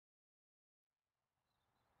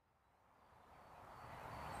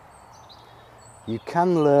You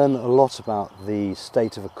can learn a lot about the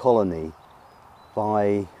state of a colony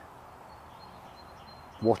by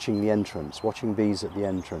watching the entrance, watching bees at the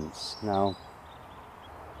entrance. Now,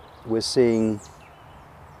 we're seeing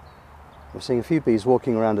a few bees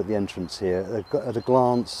walking around at the entrance here. At a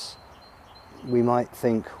glance, we might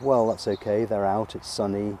think, well, that's okay, they're out, it's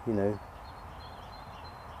sunny, you know,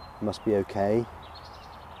 must be okay.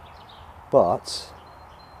 But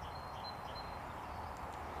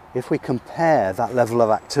if we compare that level of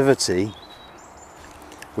activity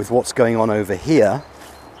with what's going on over here,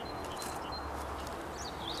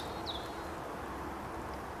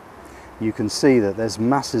 you can see that there's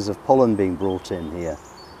masses of pollen being brought in here,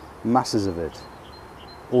 masses of it,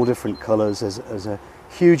 all different colours. There's a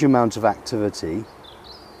huge amount of activity.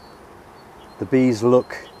 The bees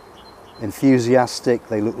look enthusiastic,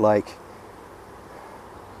 they look like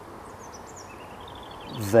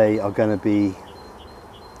they are going to be,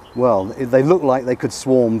 well, they look like they could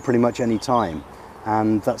swarm pretty much any time,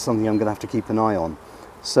 and that's something I'm going to have to keep an eye on.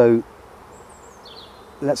 So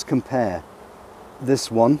let's compare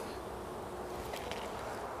this one.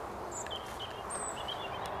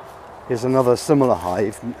 Here's another similar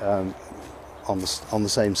hive on the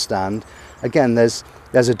same stand. Again, there's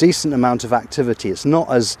a decent amount of activity. It's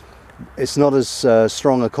not as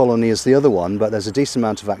strong a colony as the other one, but there's a decent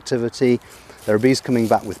amount of activity. There are bees coming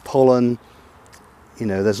back with pollen. You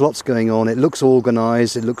know, there's lots going on. It looks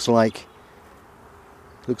organised. It looks like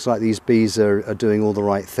these bees are doing all the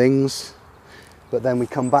right things. But then we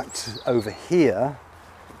come back over here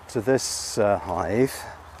to this hive,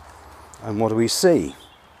 and what do we see?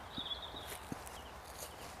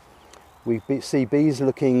 We see bees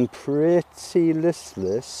looking pretty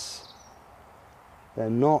listless.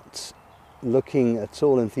 They're not looking at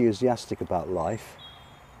all enthusiastic about life.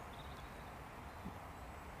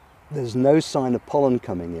 There's no sign of pollen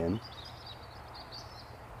coming in.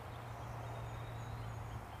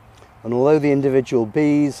 And although the individual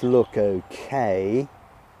bees look okay,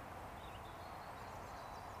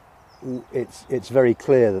 it's very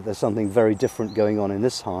clear that there's something very different going on in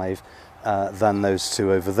this hive than those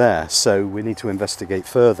two over there. So we need to investigate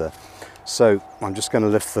further. So I'm just going to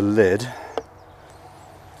lift the lid.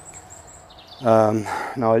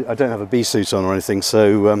 Now I don't have a bee suit on or anything,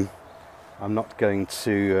 so I'm not going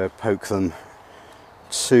to poke them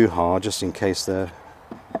too hard, just in case they're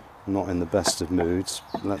not in the best of moods.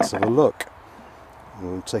 Let's have a look.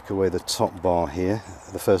 We'll take away the top bar here,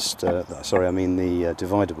 the first, sorry, I mean the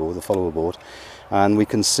divider board, the follower board, and we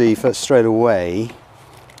can see straight away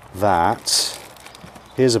that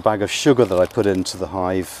here's a bag of sugar that I put into the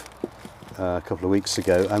hive a couple of weeks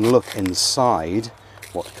ago, and look inside,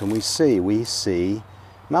 what can we see? We see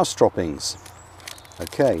mouse droppings.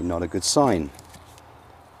 Okay, not a good sign.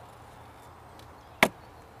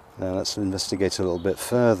 Now let's investigate a little bit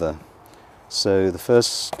further. So the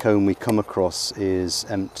first comb we come across is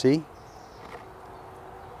empty.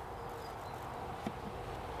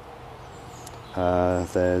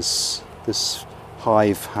 This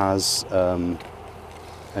hive has an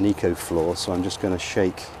eco floor, so I'm just going to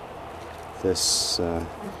shake this.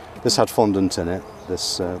 This had fondant in it,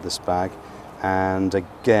 this bag, and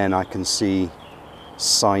again I can see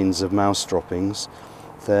signs of mouse droppings.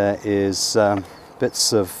 There is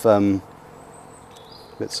bits of fir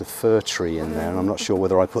tree in there, and I'm not sure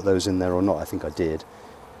whether I put those in there or not. I think I did.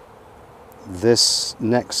 This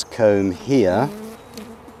next comb here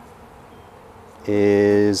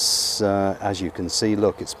is, as you can see,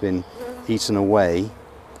 look, it's been eaten away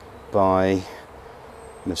by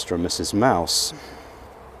Mr. and Mrs. Mouse.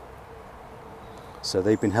 So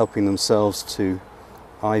they've been helping themselves to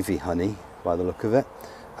ivy honey by the look of it.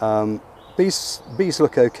 Bees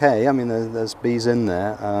look okay. I mean, there's bees in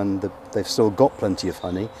there, and they've still got plenty of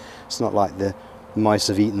honey. It's not like the mice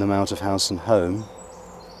have eaten them out of house and home.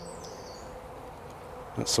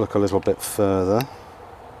 Let's look a little bit further.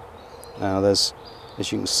 Now as you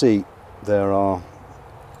can see, there are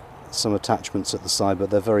some attachments at the side, but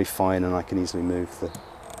they're very fine and I can easily move the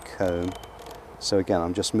comb. So again,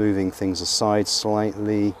 I'm just moving things aside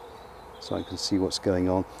slightly so I can see what's going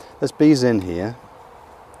on. There's bees in here.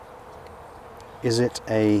 Is it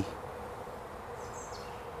a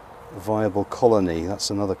viable colony? That's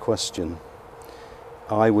another question.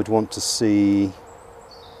 I would want to see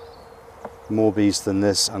more bees than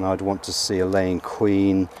this, and I'd want to see a laying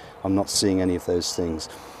queen. I'm not seeing any of those things.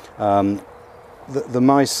 The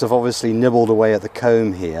mice have obviously nibbled away at the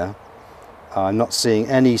comb here. I'm not seeing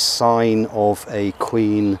any sign of a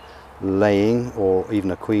queen laying, or even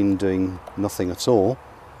a queen doing nothing at all.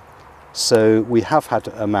 So we have had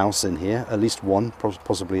a mouse in here, at least one,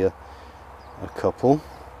 possibly a couple.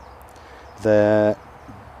 There,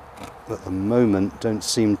 at the moment, don't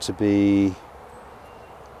seem to be,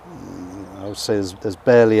 I would say there's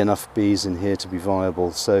barely enough bees in here to be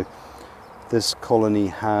viable. So this colony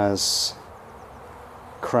has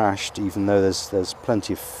crashed, even though there's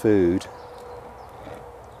plenty of food.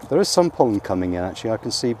 There is some pollen coming in actually. I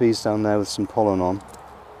can see bees down there with some pollen on.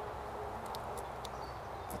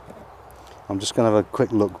 I'm just going to have a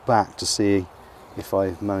quick look back to see if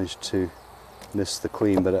I managed to miss the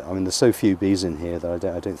queen, but I mean there's so few bees in here that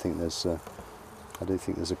I don't think there's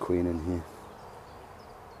a queen in here.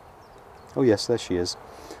 Oh yes, there she is.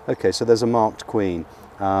 Okay, so there's a marked queen.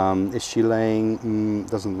 Is she laying?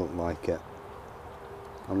 Doesn't look like it.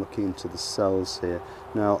 I'm looking into the cells here.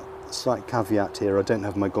 Now, slight caveat here, I don't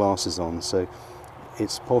have my glasses on, so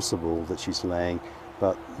it's possible that she's laying,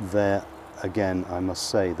 but there, again, I must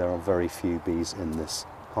say there are very few bees in this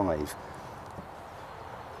hive.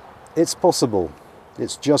 It's possible,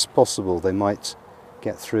 it's just possible they might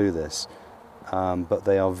get through this, but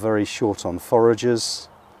they are very short on foragers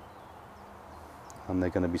and they're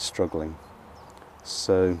going to be struggling.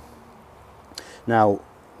 So, now,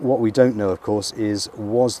 what we don't know, of course, is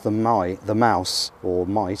was the mouse or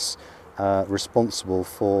mice responsible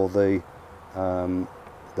for the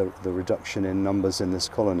reduction in numbers in this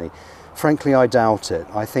colony? Frankly, I doubt it.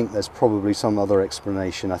 I think there's probably some other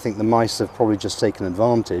explanation. I think the mice have probably just taken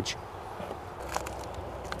advantage.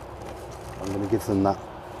 I'm going to give them that.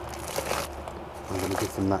 I'm going to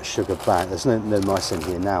give them that sugar back. There's no mice in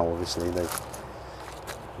here now. Obviously, they've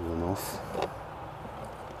run off.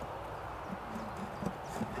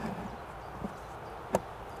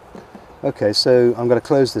 Okay, so I'm going to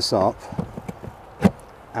close this up,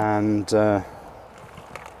 and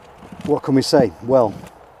what can we say? Well,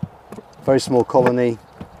 very small colony,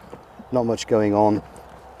 not much going on.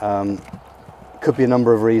 Could be a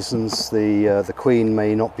number of reasons. The queen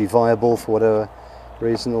may not be viable for whatever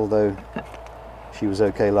reason, although she was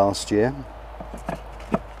okay last year.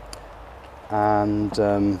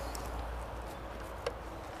 And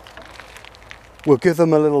we'll give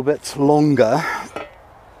them a little bit longer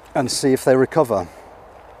and see if they recover.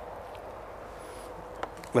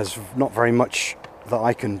 There's not very much that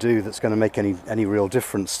I can do that's going to make any real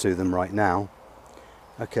difference to them right now.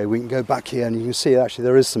 Okay, we can go back here and you can see actually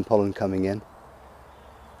there is some pollen coming in.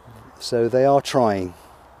 So they are trying.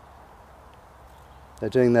 They're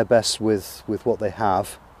doing their best with what they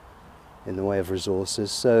have in the way of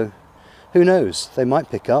resources. So who knows, they might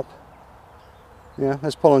pick up. Yeah,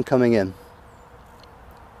 there's pollen coming in.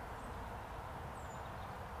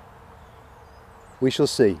 We shall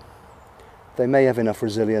see. They may have enough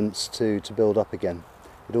resilience to build up again.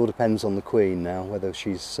 It all depends on the queen now, whether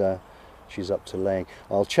she's up to laying.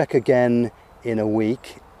 I'll check again in a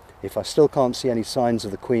week. If I still can't see any signs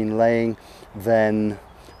of the queen laying, then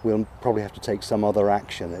we'll probably have to take some other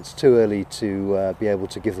action. It's too early to be able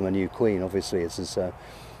to give them a new queen. Obviously, this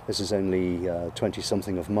is only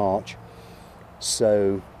 20-something of March,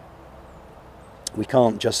 so we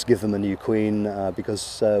can't just give them a new queen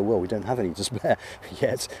because, well, we don't have any to spare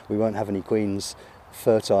yet. We won't have any queens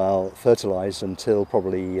fertilised until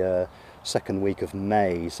probably second week of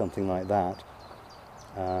May, something like that.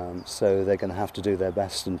 So they're going to have to do their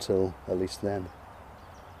best until at least then.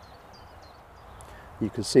 You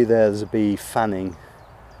can see there's a bee fanning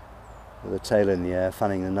with a tail in the air,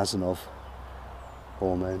 fanning the Nazanov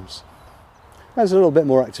hormones. There's a little bit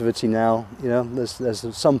more activity now. You know,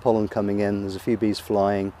 there's some pollen coming in. There's a few bees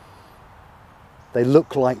flying. They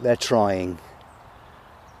look like they're trying.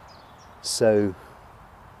 So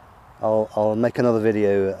I'll make another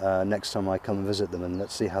video next time I come and visit them, and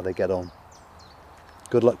let's see how they get on.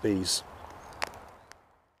 Good luck, bees.